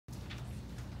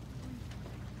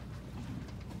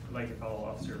I'd like to call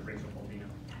Officer Rachel Baldino.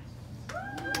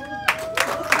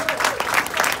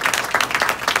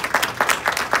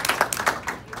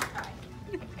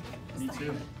 Me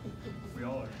too. We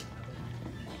all are.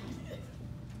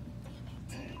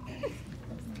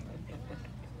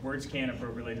 Words can't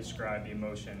appropriately describe the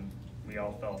emotion we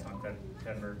all felt on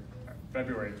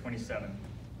February 27,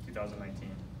 2019,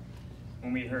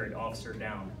 when we heard Officer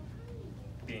Down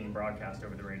being broadcast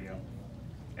over the radio.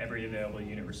 Every available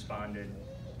unit responded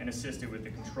and assisted with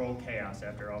the controlled chaos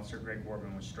after Officer Greg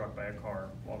Wertman was struck by a car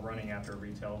while running after a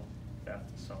retail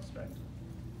theft suspect.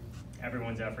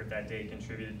 Everyone's effort that day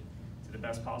contributed to the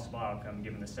best possible outcome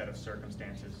given the set of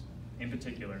circumstances. In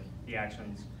particular, the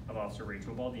actions of Officer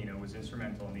Rachel Baldino was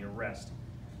instrumental in the arrest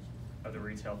of the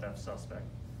retail theft suspect.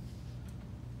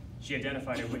 She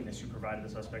identified a witness who provided the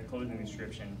suspect clothing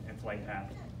description and flight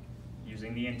path.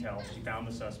 Using the intel, she found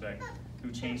the suspect,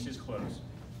 who changed his clothes.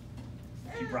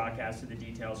 She broadcasted the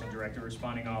details and directed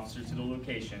responding officers to the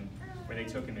location where they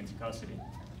took him into custody.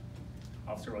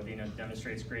 Officer Baldino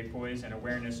demonstrates great poise and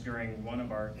awareness during one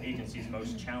of our agency's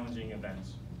most challenging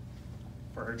events.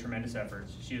 For her tremendous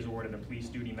efforts, she is awarded the Police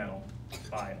Duty Medal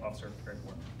by Officer Greg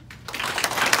Wertman.